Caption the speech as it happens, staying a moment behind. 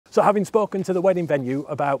So having spoken to the wedding venue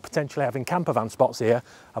about potentially having camper van spots here,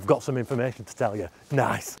 I've got some information to tell you.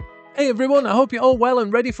 Nice. Hey everyone, I hope you're all well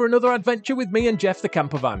and ready for another adventure with me and Jeff the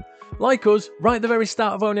camper van. Like us, right at the very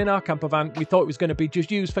start of owning our camper van, we thought it was going to be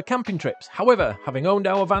just used for camping trips. However, having owned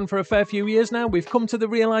our van for a fair few years now, we've come to the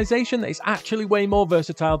realisation that it's actually way more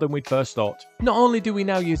versatile than we'd first thought. Not only do we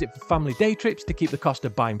now use it for family day trips to keep the cost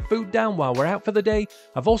of buying food down while we're out for the day,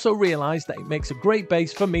 I've also realised that it makes a great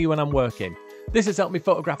base for me when I'm working. This has helped me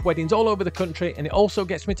photograph weddings all over the country, and it also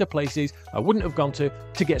gets me to places I wouldn't have gone to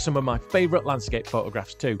get some of my favourite landscape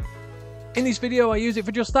photographs too. In this video I use it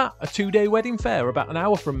for just that, a 2-day wedding fair about an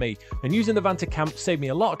hour from me, and using the van to camp saved me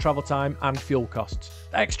a lot of travel time and fuel costs.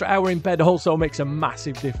 The extra hour in bed also makes a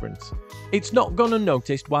massive difference. It's not gone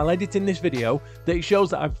unnoticed while editing this video that it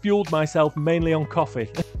shows that I've fueled myself mainly on coffee.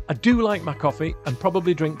 I do like my coffee and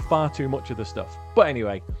probably drink far too much of the stuff. But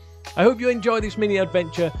anyway, I hope you enjoy this mini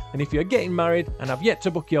adventure, and if you're getting married and have yet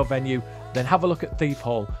to book your venue, then have a look at Thief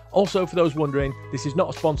Hall. Also, for those wondering, this is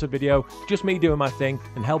not a sponsored video, just me doing my thing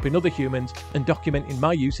and helping other humans and documenting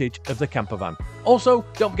my usage of the camper van. Also,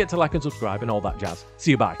 don't forget to like and subscribe and all that jazz.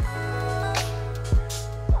 See you, bye.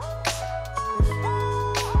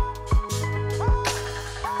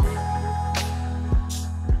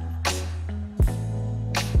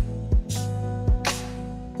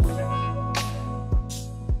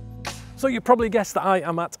 So you probably guessed that I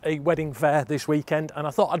am at a wedding fair this weekend, and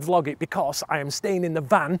I thought I'd vlog it because I am staying in the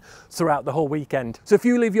van throughout the whole weekend. So if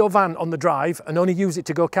you leave your van on the drive and only use it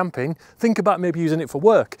to go camping, think about maybe using it for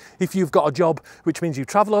work. If you've got a job which means you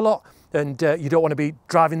travel a lot and you don't want to be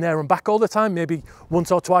driving there and back all the time, maybe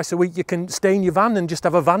once or twice a week you can stay in your van and just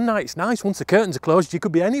have a van night. It's nice. Once the curtains are closed, you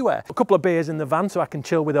could be anywhere. A couple of beers in the van so I can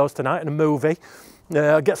chill with those tonight and a movie.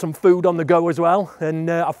 I'll get some food on the go as well, and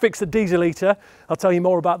I've fixed the diesel heater. I'll tell you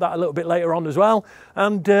more about that a little bit later on as well.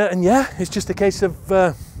 And yeah, it's just a case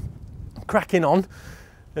of cracking on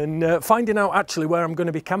and finding out actually where I'm going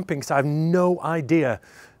to be camping, because I have no idea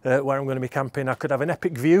where I'm going to be camping. I could have an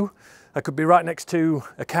epic view. I could be right next to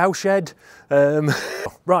a cow shed.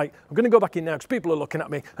 Right, I'm going to go back in now because people are looking at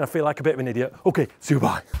me and I feel like a bit of an idiot. Okay, see you,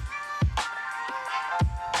 bye.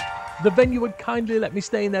 The venue would kindly let me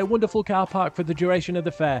stay in their wonderful car park for the duration of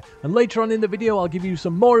the fair, and later on in the video I'll give you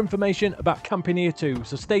some more information about camping here too,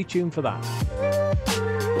 so stay tuned for that.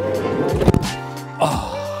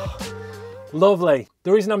 Oh, lovely.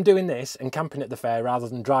 The reason I'm doing this and camping at the fair rather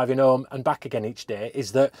than driving home and back again each day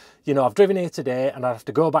is that, you know, I've driven here today and I have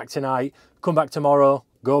to go back tonight, come back tomorrow,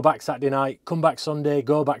 go back Saturday night, come back Sunday,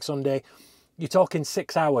 go back Sunday. You're talking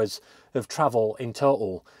 6 hours of travel in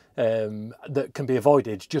total. That can be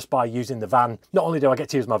avoided just by using the van. Not only do I get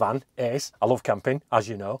to use my van, Ace, I love camping, as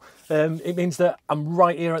you know, it means that I'm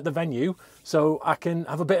right here at the venue, so I can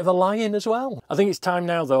have a bit of a lie-in as well. I think it's time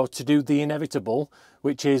now, though, to do the inevitable,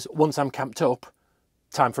 which is, once I'm camped up,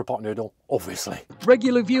 time for a pot noodle, obviously.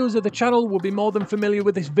 Regular viewers of the channel will be more than familiar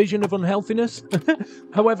with this vision of unhealthiness.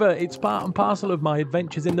 However, it's part and parcel of my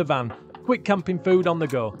adventures in the van. Quick camping food on the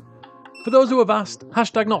go. For those who have asked,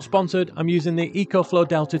 hashtag not sponsored, I'm using the EcoFlow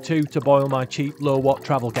Delta 2 to boil my cheap low-watt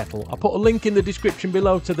travel kettle. I'll put a link in the description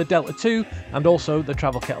below to the Delta 2 and also the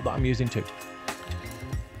travel kettle that I'm using too.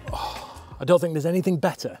 Oh, I don't think there's anything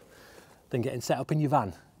better than getting set up in your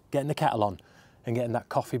van, getting the kettle on and getting that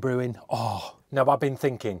coffee brewing. Oh, now I've been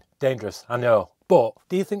thinking, dangerous, I know, but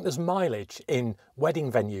do you think there's mileage in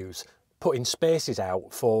wedding venues putting spaces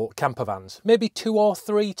out for camper vans? Maybe 2 or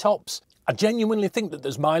 3 tops? I genuinely think that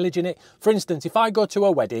there's mileage in it. For instance, if I go to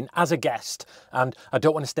a wedding as a guest and I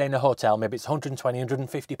don't want to stay in a hotel, maybe it's 120,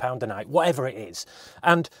 150 pound a night, whatever it is,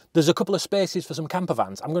 and there's a couple of spaces for some camper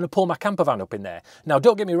vans, I'm going to pull my camper van up in there. Now,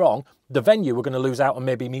 don't get me wrong, the venue we're going to lose out on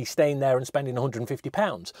maybe me staying there and spending 150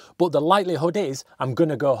 pounds, but the likelihood is I'm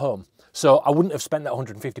going to go home. So I wouldn't have spent that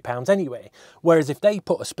 150 pounds anyway. Whereas if they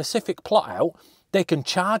put a specific plot out, they can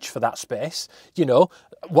charge for that space, you know,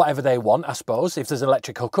 whatever they want, I suppose. If there's an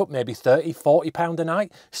electric hookup, maybe 30, 40 pound a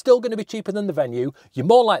night, still going to be cheaper than the venue. You're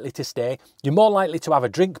more likely to stay. You're more likely to have a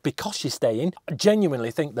drink because you're staying. I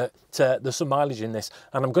genuinely think that there's some mileage in this.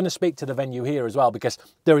 And I'm going to speak to the venue here as well, because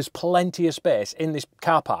there is plenty of space in this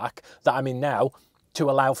car park that I'm in now to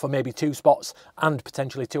allow for maybe 2 spots and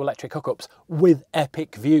potentially 2 electric hookups with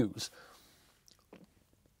epic views.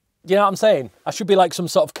 You know what I'm saying? I should be like some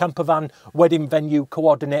sort of camper van wedding venue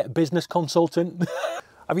coordinator business consultant.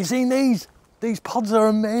 Have you seen these? These pods are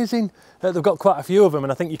amazing. They've got quite a few of them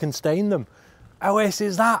and I think you can stay in them. How ace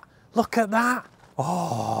is that? Look at that.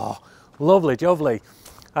 Oh, lovely, lovely.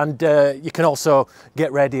 And you can also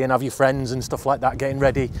get ready and have your friends and stuff like that getting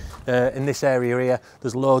ready in this area here.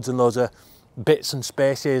 There's loads and loads of bits and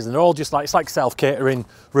spaces, and they're all just like, it's like self-catering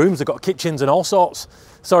rooms. They've got kitchens and all sorts.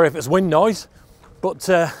 Sorry if it's wind noise, but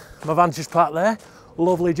my van's just parked there.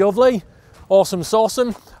 Lovely jovely, awesome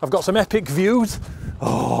sauceum. I've got some epic views.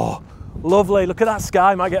 Oh, lovely, look at that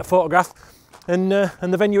sky, might get a photograph. And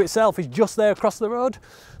the venue itself is just there across the road.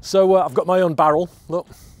 So I've got my own barrel, look,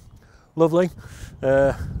 lovely.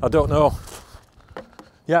 I don't know,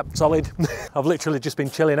 yep, solid. I've literally just been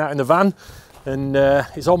chilling out in the van, and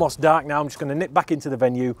it's almost dark now. I'm just gonna nip back into the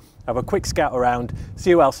venue, have a quick scout around,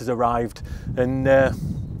 see who else has arrived, and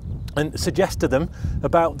suggest to them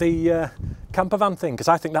about the camper van thing, because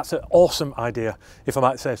I think that's an awesome idea, if I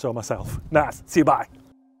might say so myself. Nice, see you, bye.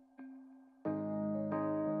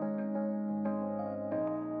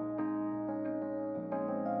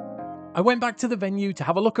 I went back to the venue to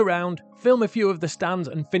have a look around, film a few of the stands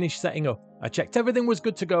and finish setting up. I checked everything was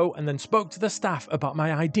good to go and then spoke to the staff about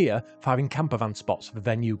my idea for having campervan spots for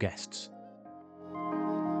venue guests.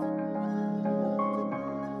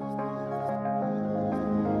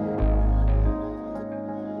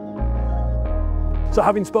 So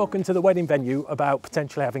having spoken to the wedding venue about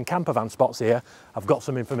potentially having campervan spots here, I've got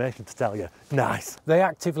some information to tell you. Nice. They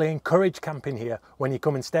actively encourage camping here when you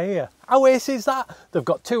come and stay here. How ace is that? They've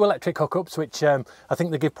got 2 electric hookups, which I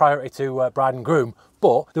think they give priority to bride and groom,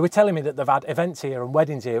 but they were telling me that they've had events here and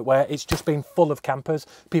weddings here where it's just been full of campers.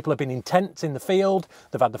 People have been in tents in the field,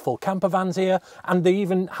 they've had the full camper vans here, and they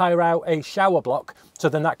even hire out a shower block, so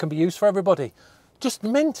then that can be used for everybody. Just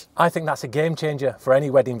mint. I think that's a game changer for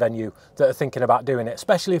any wedding venue that are thinking about doing it,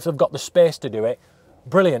 especially if they've got the space to do it.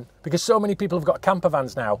 Brilliant, because so many people have got camper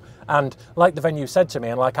vans now, and like the venue said to me,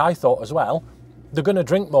 and like I thought as well, they're going to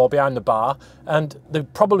drink more behind the bar, and they're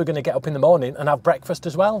probably going to get up in the morning and have breakfast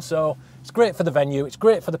as well. So it's great for the venue, it's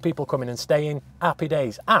great for the people coming and staying. Happy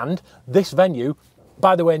days. And this venue,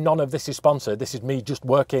 by the way, none of this is sponsored, this is me just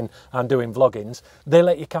working and doing vloggings, they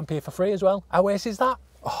let you camp here for free as well. How ace is that?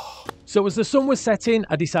 Oh. So as the sun was setting,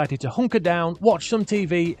 I decided to hunker down, watch some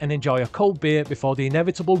TV and enjoy a cold beer before the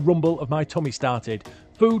inevitable rumble of my tummy started.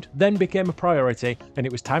 Food then became a priority and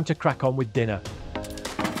it was time to crack on with dinner.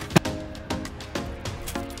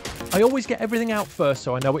 I always get everything out first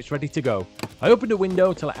so I know it's ready to go. I opened a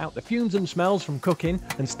window to let out the fumes and smells from cooking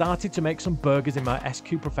and started to make some burgers in my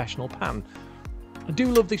SQ Professional pan. I do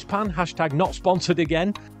love this pan, hashtag not sponsored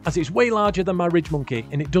again, as it's way larger than my Ridge Monkey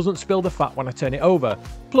and it doesn't spill the fat when I turn it over.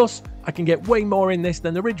 Plus, I can get way more in this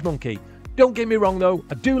than the Ridge Monkey. Don't get me wrong though,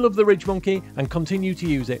 I do love the Ridge Monkey and continue to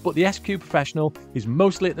use it, but the SQ Professional is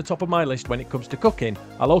mostly at the top of my list when it comes to cooking.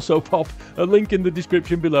 I'll also pop a link in the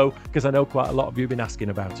description below because I know quite a lot of you have been asking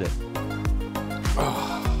about it.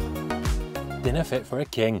 Oh, dinner fit for a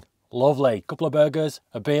king. Lovely. Couple of burgers,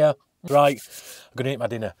 a beer. Right, I'm going to eat my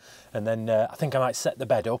dinner, and then I think I might set the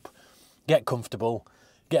bed up, get comfortable,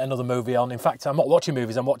 get another movie on. In fact, I'm not watching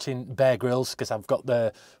movies, I'm watching Bear Grylls because I've got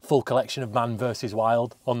the full collection of Man vs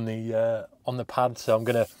Wild on the pad, so I'm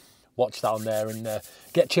going to watch that on there and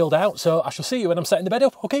get chilled out. So I shall see you when I'm setting the bed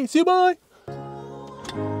up. Okay, see you, bye!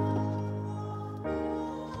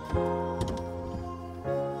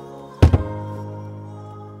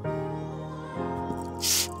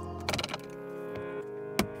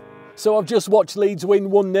 So I've just watched Leeds win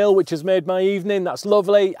 1-0, which has made my evening. That's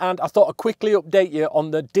lovely. And I thought I'd quickly update you on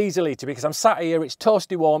the diesel heater because I'm sat here, it's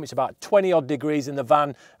toasty warm, it's about 20 odd degrees in the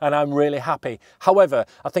van and I'm really happy. However,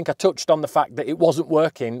 I think I touched on the fact that it wasn't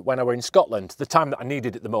working when I were in Scotland, the time that I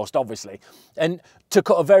needed it the most, obviously. And to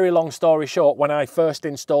cut a very long story short, when I first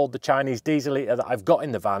installed the Chinese diesel heater that I've got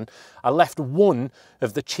in the van, I left one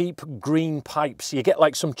of the cheap green pipes. You get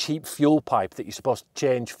like some cheap fuel pipe that you're supposed to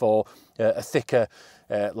change for a thicker,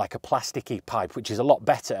 like a plasticky pipe, which is a lot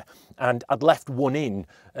better. And I'd left one in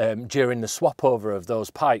during the swap over of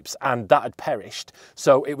those pipes and that had perished.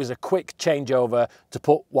 So it was a quick changeover to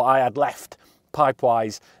put what I had left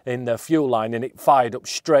pipe-wise in the fuel line and it fired up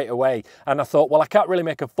straight away. And I thought, well, I can't really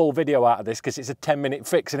make a full video out of this because it's a 10-minute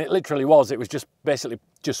fix, and it literally was. It was just basically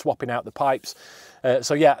just swapping out the pipes.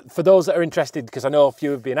 So yeah, for those that are interested, because I know a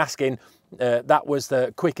few have been asking, that was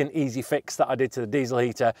the quick and easy fix that I did to the diesel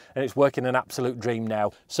heater and it's working an absolute dream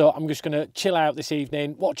now. So I'm just going to chill out this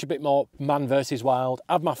evening, watch a bit more Man vs Wild,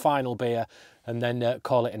 have my final beer and then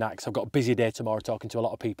call it a night because I've got a busy day tomorrow talking to a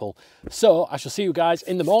lot of people. So I shall see you guys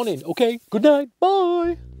in the morning. Okay, good night,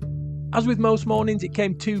 bye. As with most mornings, it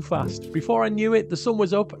came too fast. Before I knew it, the sun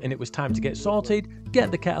was up and it was time to get sorted,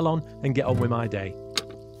 get the kettle on and get on with my day.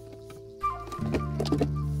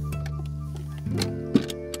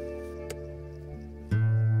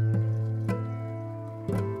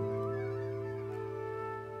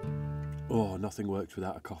 Oh, nothing works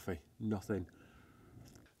without a coffee, nothing.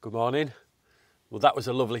 Good morning. Well, that was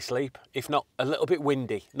a lovely sleep, if not a little bit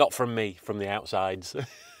windy. Not from me, from the outsides.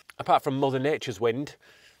 Apart from Mother Nature's wind,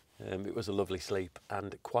 it was a lovely sleep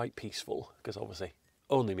and quite peaceful, because obviously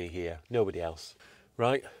only me here, nobody else.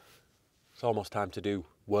 Right, it's almost time to do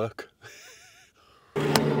work.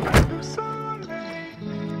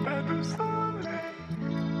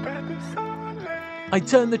 I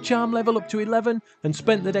turned the charm level up to 11 and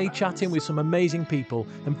spent the day chatting with some amazing people,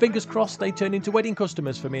 and fingers crossed they turn into wedding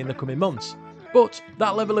customers for me in the coming months. But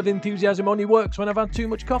that level of enthusiasm only works when I've had too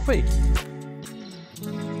much coffee.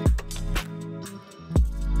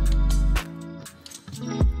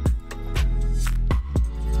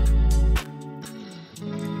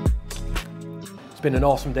 It's been an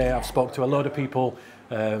awesome day. I've spoke to a load of people.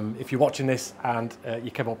 If you're watching this and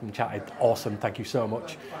you came up and chatted, awesome, thank you so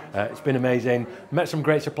much. It's been amazing. Met some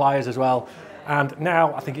great suppliers as well. And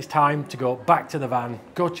now I think it's time to go back to the van,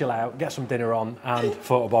 go chill out, get some dinner on and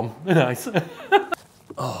photobomb. Nice.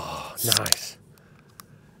 Oh, nice.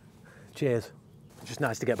 Cheers. Just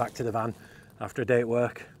nice to get back to the van after a day at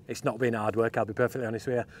work. It's not been hard work, I'll be perfectly honest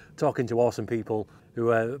with you. Talking to awesome people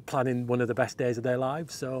who are planning one of the best days of their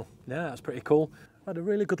lives. So yeah, that's pretty cool. I had a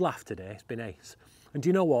really good laugh today, it's been ace. And do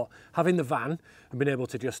you know what? Having the van and being able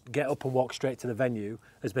to just get up and walk straight to the venue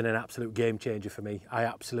has been an absolute game changer for me. I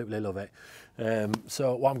absolutely love it.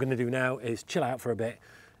 So what I'm going to do now is chill out for a bit,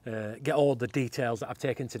 get all the details that I've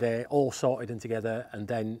taken today all sorted and together, and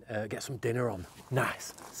then get some dinner on.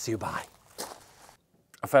 Nice. See you bye.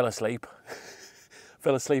 I fell asleep.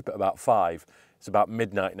 Fell asleep at about 5. It's about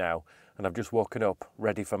midnight now, and I've just woken up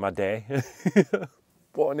ready for my day.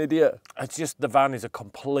 What an idiot. It's just the van is a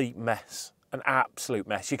complete mess. An absolute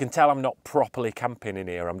mess. You can tell I'm not properly camping in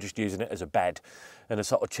here. I'm just using it as a bed and a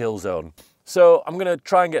sort of chill zone. So I'm gonna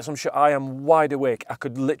try and get some shot. I am wide awake. I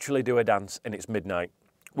could literally do a dance and it's midnight,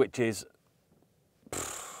 which is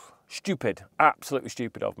stupid, absolutely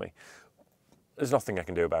stupid of me. There's nothing I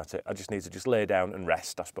can do about it. I just need to just lay down and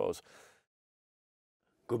rest, I suppose.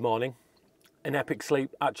 Good morning. An epic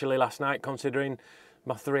sleep actually last night, considering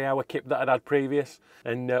my 3-hour kip that I'd had previous.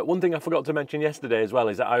 And one thing I forgot to mention yesterday as well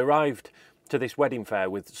is that I arrived to this wedding fair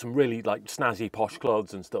with some really like snazzy posh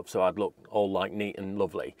clothes and stuff, so I'd look all like neat and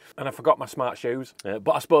lovely. And I forgot my smart shoes,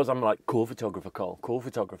 but I suppose I'm like, cool photographer, Cole, cool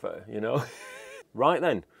photographer, you know? Right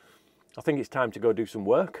then, I think it's time to go do some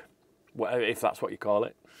work, if that's what you call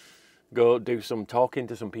it. Go do some talking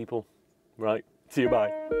to some people. Right, see you,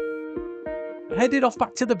 bye. I headed off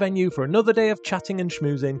back to the venue for another day of chatting and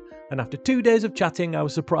schmoozing, and after 2 days of chatting I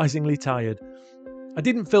was surprisingly tired. I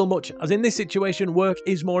didn't film much, as in this situation work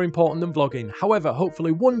is more important than vlogging. However,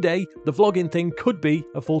 hopefully one day the vlogging thing could be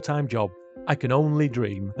a full-time job. I can only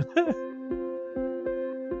dream.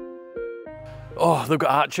 Oh, they've got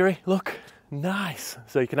archery, look, nice.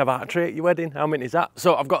 So you can have archery at your wedding. How many is that?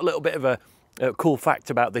 So I've got a little bit of a cool fact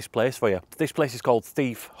about this place for you. This place is called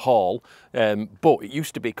Thief Hall, but it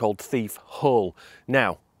used to be called Thief Hole.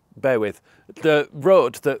 Now, bear with, the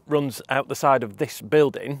road that runs out the side of this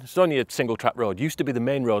building, it's only a single track road, used to be the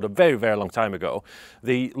main road a very, very long time ago,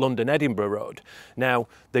 the London-Edinburgh road. Now,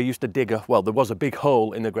 they used to dig well, there was a big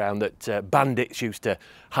hole in the ground that bandits used to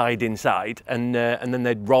hide inside, and then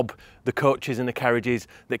they'd rob the coaches and the carriages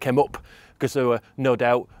that came up, because there were no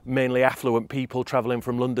doubt mainly affluent people travelling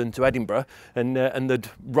from London to Edinburgh, and they'd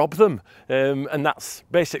rob them. And that's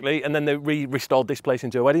basically, and then they restored this place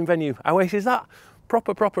into a wedding venue. How ace is that?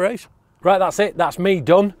 Proper ace. Right, that's it, that's me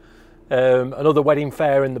done. Another wedding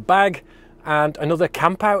fair in the bag, and another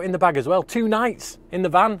camp out in the bag as well. 2 nights in the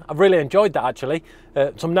van. I've really enjoyed that actually.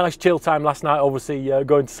 Some nice chill time last night, obviously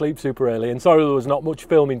going to sleep super early, and sorry there was not much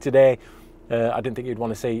filming today. I didn't think you'd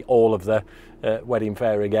want to see all of the wedding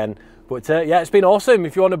fair again. But yeah, it's been awesome.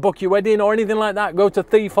 If you want to book your wedding or anything like that, go to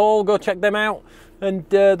Thief Hall, go check them out. And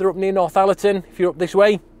they're up near Northallerton if you're up this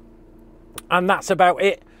way. And that's about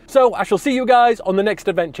it. So I shall see you guys on the next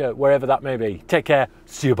adventure, wherever that may be. Take care,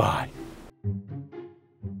 see you, bye.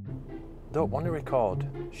 Don't want to record,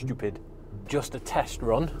 stupid. Just a test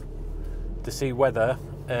run to see whether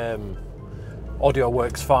audio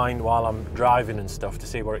works fine while I'm driving and stuff, to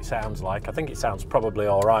see what it sounds like. I think it sounds probably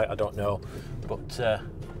all right, I don't know. But,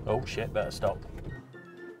 oh shit, better stop.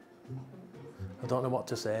 I don't know what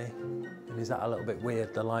to say. And is that a little bit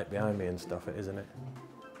weird, the light behind me and stuff, isn't it?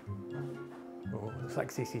 Oh, looks like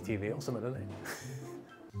CCTV or something, doesn't it?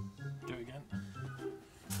 Do it again.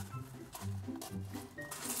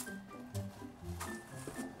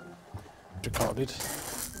 Recorded.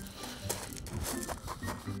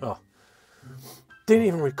 Oh. Didn't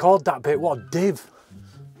even record that bit, what a div.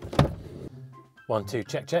 1, 2,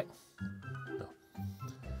 check. No.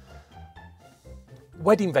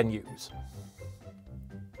 Wedding venues.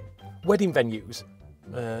 wedding venues,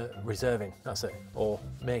 reserving, that's it, or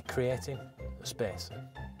creating a space.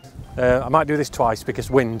 I might do this twice because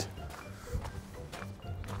wind.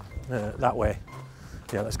 That way.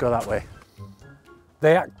 Yeah, let's go that way.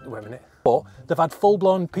 Wait a minute. But they've had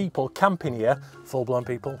full-blown people camping here, full-blown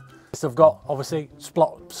people. They've got, obviously,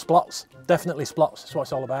 splots, definitely splots, that's what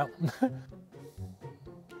it's all about.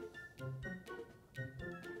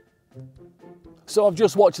 So I've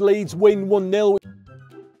just watched Leeds win 1-0.